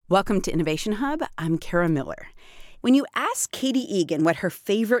Welcome to Innovation Hub. I'm Kara Miller. When you ask Katie Egan what her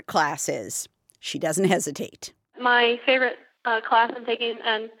favorite class is, she doesn't hesitate. My favorite class I'm taking,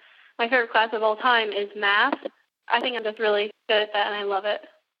 and my favorite class of all time, is math. I think I'm just really good at that, and I love it.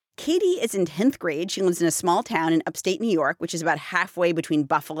 Katie is in 10th grade. She lives in a small town in upstate New York, which is about halfway between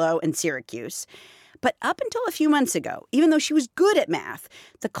Buffalo and Syracuse. But up until a few months ago, even though she was good at math,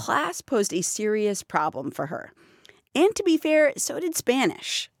 the class posed a serious problem for her. And to be fair, so did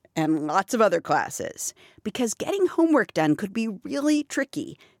Spanish and lots of other classes, because getting homework done could be really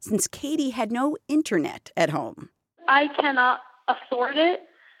tricky since Katie had no internet at home. I cannot afford it,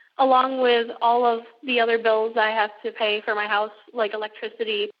 along with all of the other bills I have to pay for my house, like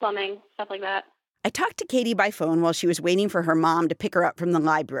electricity, plumbing, stuff like that. I talked to Katie by phone while she was waiting for her mom to pick her up from the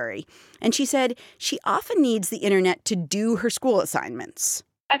library, and she said she often needs the internet to do her school assignments.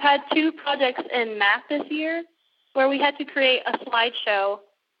 I've had 2 projects in math this year where we had to create a slideshow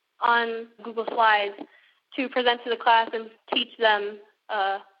on Google Slides to present to the class and teach them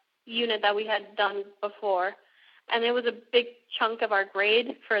a unit that we had done before. And it was a big chunk of our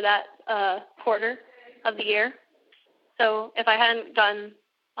grade for that quarter of the year. So if I hadn't gotten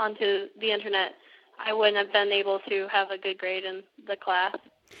onto the internet, I wouldn't have been able to have a good grade in the class.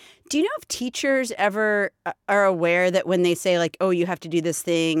 Do you know if teachers ever are aware that when they say, like, oh, you have to do this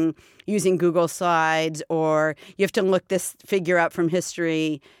thing using Google Slides, or you have to look this figure up from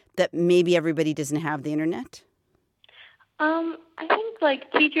history, that maybe everybody doesn't have the internet? I think,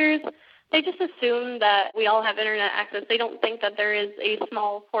 teachers, they just assume that we all have internet access. They don't think that there is a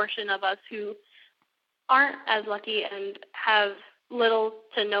small portion of us who aren't as lucky and have little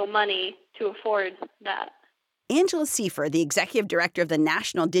to no money to afford that. Angela Seifer, the executive director of the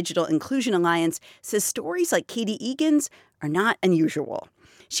National Digital Inclusion Alliance, says stories like Katie Egan's are not unusual.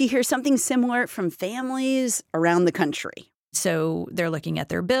 She hears something similar from families around the country. So they're looking at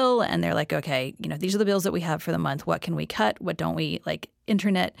their bill and they're like, okay, these are the bills that we have for the month. What can we cut? What don't we? Like,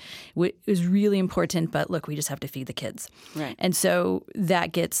 internet is really important, but look, we just have to feed the kids. Right. And so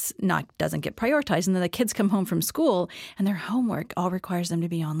that doesn't get prioritized. And then the kids come home from school and their homework all requires them to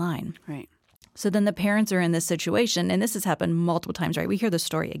be online. Right. So then the parents are in this situation, and this has happened multiple times, right? We hear the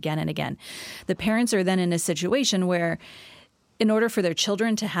story again and again. The parents are then in a situation where in order for their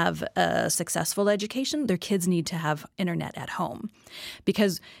children to have a successful education, their kids need to have internet at home.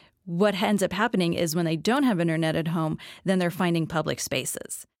 Because what ends up happening is when they don't have internet at home, then they're finding public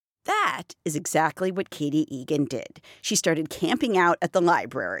spaces. That is exactly what Katie Egan did. She started camping out at the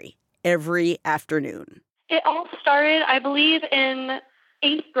library every afternoon. It all started, I believe, in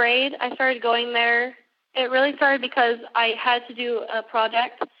 8th grade. I started going there. It really started because I had to do a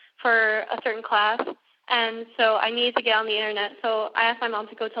project for a certain class. And so I needed to get on the internet. So I asked my mom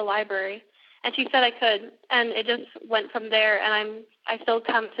to go to the library, and she said I could. And it just went from there. And I still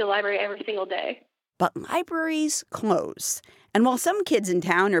come to the library every single day. But libraries close. And while some kids in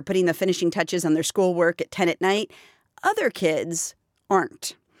town are putting the finishing touches on their schoolwork at 10 at night, other kids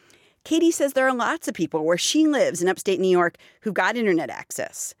aren't. Katie says there are lots of people where she lives in upstate New York who've got internet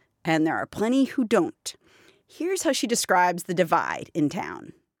access. And there are plenty who don't. Here's how she describes the divide in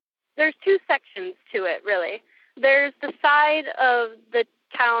town. There's 2 sections to it, really. There's the side of the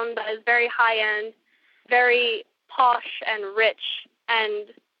town that is very high-end, very posh and rich, and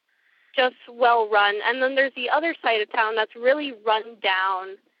just well-run. And then there's the other side of town that's really run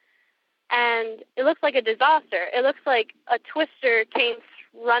down, and it looks like a disaster. It looks like a twister came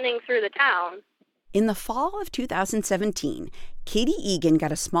running through the town. In the fall of 2017, Katie Egan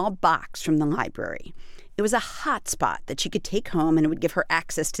got a small box from the library. It was a hotspot that she could take home, and it would give her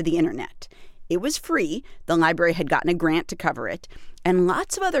access to the internet. It was free. The library had gotten a grant to cover it, and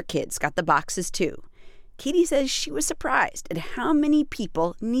lots of other kids got the boxes too. Katie says she was surprised at how many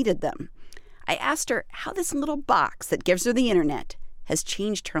people needed them. I asked her how this little box that gives her the internet has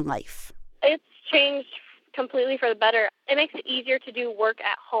changed her life. It's changed completely for the better. It makes it easier to do work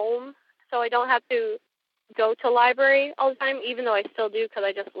at home, so I don't have to go to library all the time, even though I still do because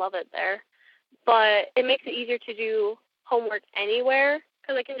I just love it there. But it makes it easier to do homework anywhere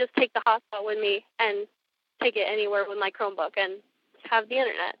because I can just take the hotspot with me and take it anywhere with my Chromebook and have the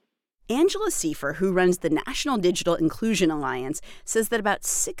internet. Angela Seifer, who runs the National Digital Inclusion Alliance, says that about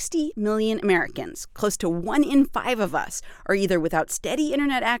 60 million Americans, close to 1 in 5 of us, are either without steady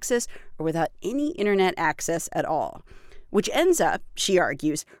internet access or without any internet access at all, which ends up, she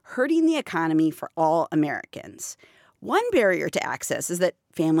argues, hurting the economy for all Americans. One barrier to access is that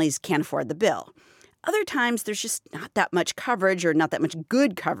families can't afford the bill. Other times, there's just not that much coverage or not that much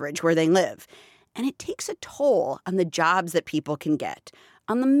good coverage where they live. And it takes a toll on the jobs that people can get,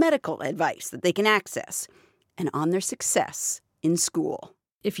 on the medical advice that they can access, and on their success in school.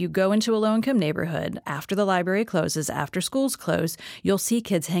 If you go into a low-income neighborhood after the library closes, after schools close, you'll see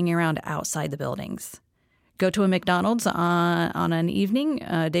kids hanging around outside the buildings. Go to a McDonald's on an evening,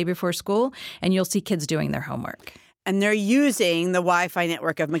 day before school, and you'll see kids doing their homework. And they're using the Wi-Fi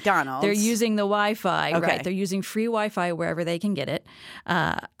network of McDonald's. They're using the Wi-Fi, okay. Right? They're using free Wi-Fi wherever they can get it.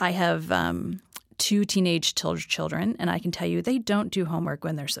 I have 2 teenage children, and I can tell you they don't do homework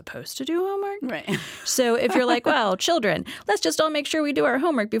when they're supposed to do homework. Right. So if you're like, well, children, let's just all make sure we do our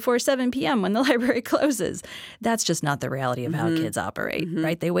homework before 7 p.m. when the library closes. That's just not the reality of how kids operate,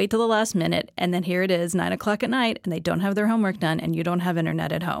 right? They wait till the last minute, and then here it is, 9 o'clock at night, and they don't have their homework done, and you don't have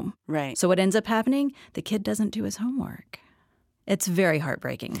internet at home. Right. So what ends up happening? The kid doesn't do his homework. It's very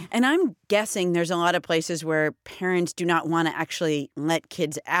heartbreaking. And I'm guessing there's a lot of places where parents do not want to actually let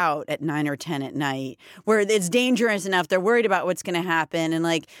kids out at 9 or 10 at night, where it's dangerous enough. They're worried about what's going to happen. And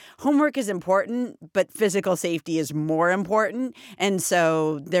like, homework is important, but physical safety is more important. And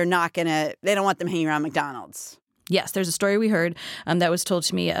so they don't want them hanging around McDonald's. Yes, there's a story we heard that was told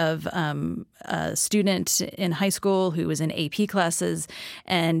to me of a student in high school who was in AP classes,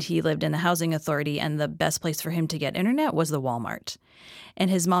 and he lived in the housing authority, and the best place for him to get internet was the Walmart. And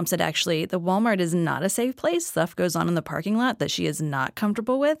his mom said, actually, the Walmart is not a safe place. Stuff goes on in the parking lot that she is not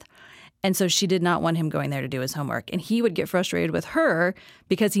comfortable with. And so she did not want him going there to do his homework. And he would get frustrated with her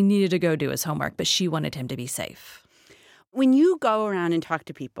because he needed to go do his homework, but she wanted him to be safe. When you go around and talk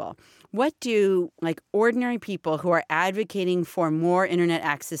to people, what do like ordinary people who are advocating for more internet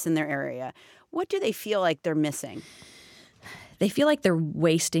access in their area, what do they feel like they're missing? They feel like they're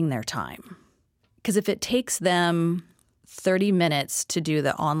wasting their time. Because if it takes them 30 minutes to do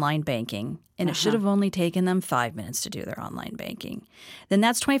the online banking, and it should have only taken them 5 minutes to do their online banking, then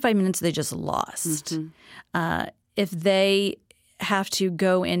that's 25 minutes they just lost. If they have to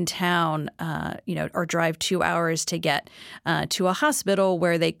go in town, or drive 2 hours to get to a hospital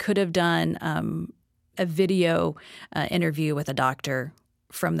where they could have done a video interview with a doctor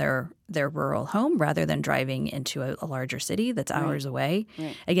from their rural home rather than driving into a larger city that's hours away.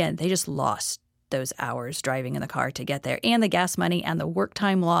 Right. Again, they just lost those hours driving in the car to get there, and the gas money and the work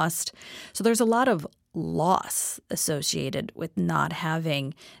time lost. So there's a lot of loss associated with not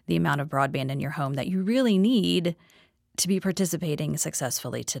having the amount of broadband in your home that you really need to be participating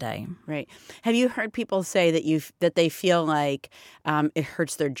successfully today. Right. Have you heard people say that they feel like it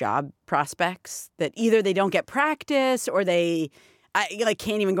hurts their job prospects, that either they don't get practice or they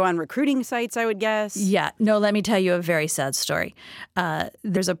can't even go on recruiting sites, I would guess? Yeah. No, let me tell you a very sad story.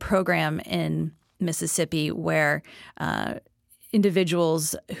 There's a program in Mississippi where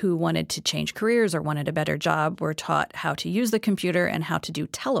individuals who wanted to change careers or wanted a better job were taught how to use the computer and how to do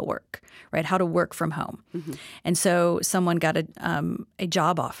telework, right? How to work from home. And so someone got a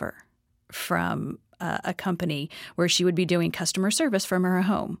job offer from a company where she would be doing customer service from her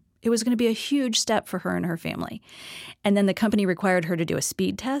home. It was going to be a huge step for her and her family. And then the company required her to do a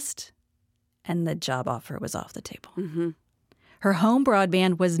speed test, and the job offer was off the table. Her home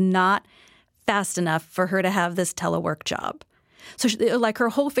broadband was not fast enough for her to have this telework job. So like her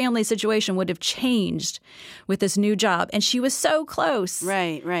whole family situation would have changed with this new job. And she was so close.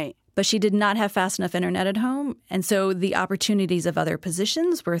 Right. But she did not have fast enough internet at home. And so the opportunities of other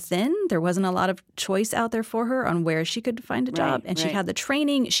positions were thin. There wasn't a lot of choice out there for her on where she could find a job. And she had the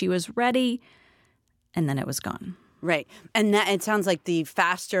training. She was ready. And then it was gone. Right. And that it sounds like the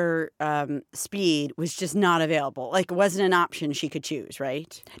faster speed was just not available. Like it wasn't an option she could choose,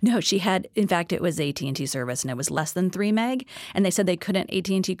 right? No, she had, in fact, it was AT&T service and it was less than 3 meg. And they said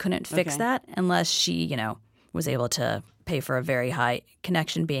AT&T couldn't fix that unless she, was able to pay for a very high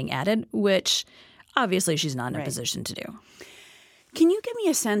connection being added, which obviously she's not in a position to do. Can you give me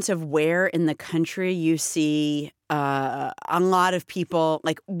a sense of where in the country you see a lot of people,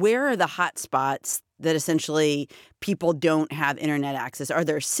 like where are the hot spots that essentially people don't have internet access? Are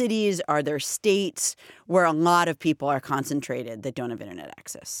there cities, are there states where a lot of people are concentrated that don't have internet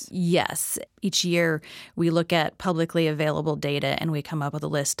access? Yes. Each year we look at publicly available data and we come up with a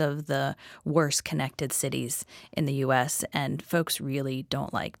list of the worst connected cities in the U.S. And folks really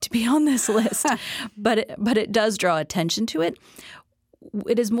don't like to be on this list, but it does draw attention to it.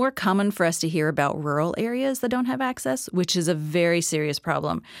 It is more common for us to hear about rural areas that don't have access, which is a very serious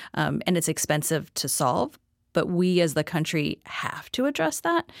problem, and it's expensive to solve. But we as the country have to address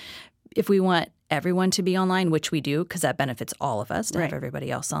that if we want everyone to be online, which we do because that benefits all of us to have everybody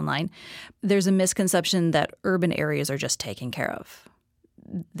else online. There's a misconception that urban areas are just taken care of,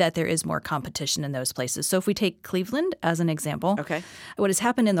 that there is more competition in those places. So if we take Cleveland as an example, what has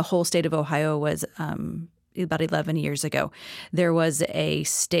happened in the whole state of Ohio was about 11 years ago, there was a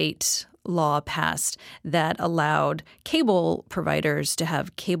state law passed that allowed cable providers to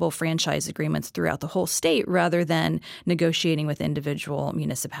have cable franchise agreements throughout the whole state rather than negotiating with individual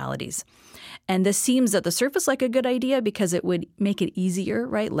municipalities. And this seems at the surface like a good idea because it would make it easier,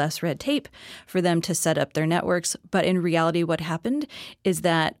 right? Less red tape for them to set up their networks. But in reality, what happened is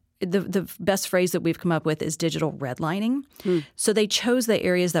that the best phrase that we've come up with is digital redlining. So they chose the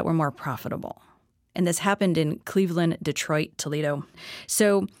areas that were more profitable. And this happened in Cleveland, Detroit, Toledo.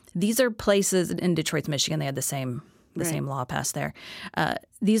 So these are places in Detroit, Michigan. They had the same law passed there.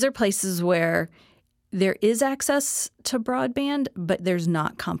 These are places where there is access to broadband, but there's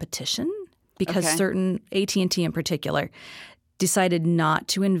not competition because certain, AT&T in particular, decided not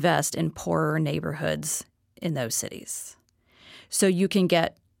to invest in poorer neighborhoods in those cities. So you can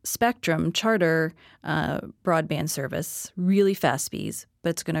get Spectrum Charter broadband service, really fast speeds, but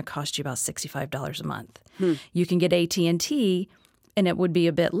it's going to cost you about $65 a month. You can get AT&T, and it would be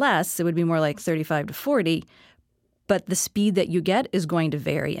a bit less. It would be more like $35 to $40, but the speed that you get is going to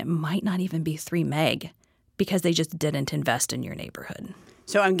vary. It might not even be 3 meg because they just didn't invest in your neighborhood.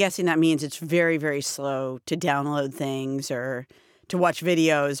 So I'm guessing that means it's very, very slow to download things or to watch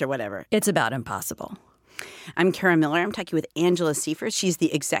videos or whatever. It's about impossible. I'm Kara Miller. I'm talking with Angela Seifert. She's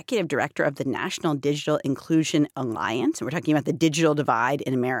the executive director of the National Digital Inclusion Alliance. And we're talking about the digital divide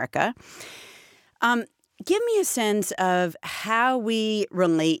in America. Give me a sense of how we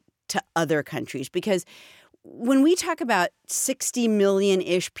relate to other countries, because when we talk about 60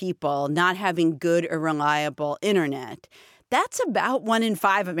 million-ish people not having good or reliable internet, that's about 1 in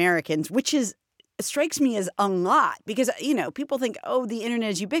 5 Americans, which strikes me as a lot because, people think, oh, the internet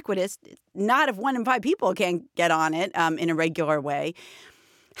is ubiquitous. Not if 1 in 5 people can't get on it in a regular way.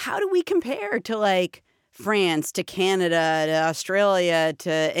 How do we compare to France, to Canada, to Australia,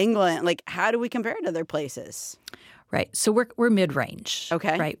 to England? How do we compare to other places? Right. So we're mid-range.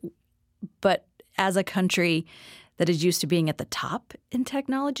 Okay. Right. But as a country that is used to being at the top in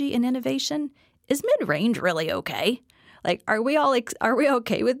technology and innovation, is mid-range really okay? Are we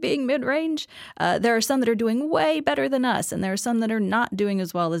okay with being mid-range? There are some that are doing way better than us, and there are some that are not doing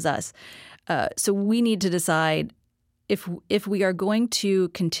as well as us. So we need to decide if we are going to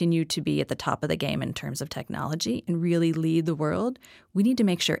continue to be at the top of the game in terms of technology and really lead the world, we need to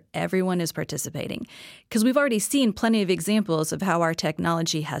make sure everyone is participating. Because we've already seen plenty of examples of how our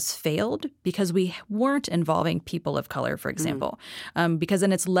technology has failed because we weren't involving people of color, for example, because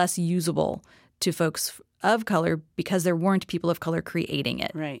then it's less usable to folks of color because there weren't people of color creating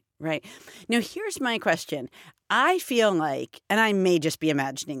it. Right. Now, here's my question. I feel like, and I may just be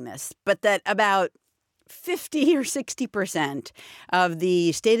imagining this, but that about 50 or 60% of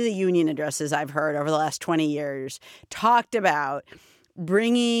the State of the Union addresses I've heard over the last 20 years talked about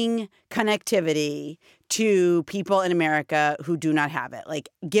bringing connectivity to people in America who do not have it,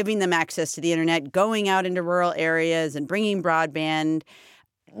 giving them access to the internet, going out into rural areas and bringing broadband.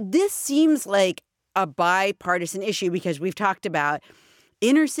 This seems like a bipartisan issue because we've talked about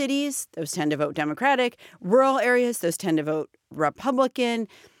inner cities, those tend to vote Democratic, rural areas, those tend to vote Republican.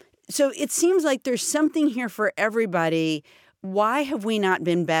 So it seems like there's something here for everybody. Why have we not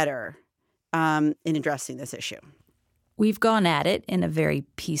been better in addressing this issue? We've gone at it in a very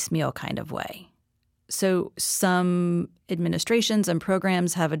piecemeal kind of way. So some administrations and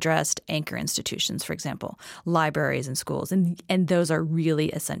programs have addressed anchor institutions, for example, libraries and schools, and those are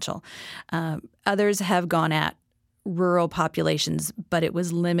really essential. Others have gone at rural populations, but it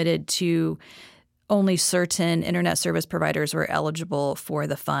was limited to only certain internet service providers were eligible for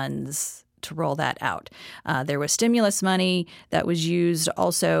the funds to roll that out. There was stimulus money that was used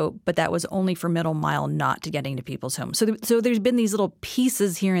also, but that was only for middle mile, not to getting to people's homes. So there's been these little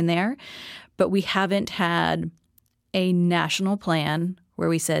pieces here and there, but we haven't had a national plan where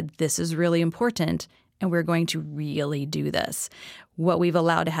we said this is really important and we're going to really do this. What we've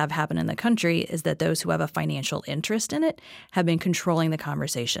allowed to have happen in the country is that those who have a financial interest in it have been controlling the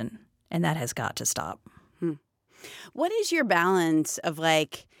conversation, and that has got to stop. What is your balance of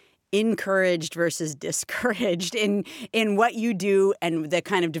encouraged versus discouraged in what you do and the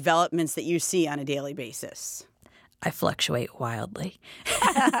kind of developments that you see on a daily basis? I fluctuate wildly.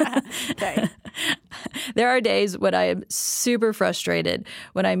 Okay. There are days when I am super frustrated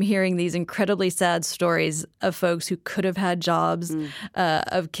when I'm hearing these incredibly sad stories of folks who could have had jobs,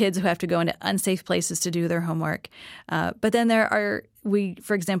 of kids who have to go into unsafe places to do their homework. But then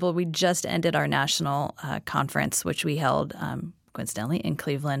for example, we just ended our national conference, which we held coincidentally in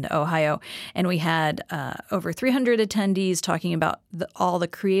Cleveland, Ohio. And we had over 300 attendees talking about all the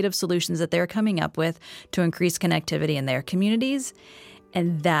creative solutions that they're coming up with to increase connectivity in their communities.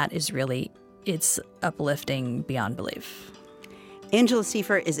 And that is really, it's uplifting beyond belief. Angela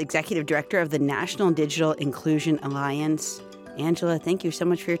Seifer is Executive Director of the National Digital Inclusion Alliance. Angela, thank you so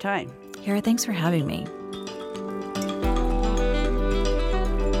much for your time. Kara, thanks for having me.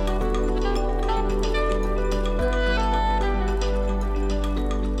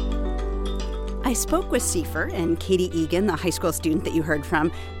 I spoke with Seifer and Katie Egan, the high school student that you heard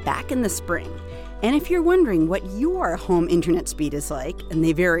from, back in the spring. And if you're wondering what your home internet speed is like, and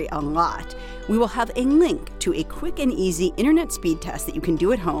they vary a lot, we will have a link to a quick and easy internet speed test that you can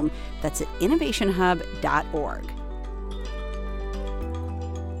do at home that's at innovationhub.org.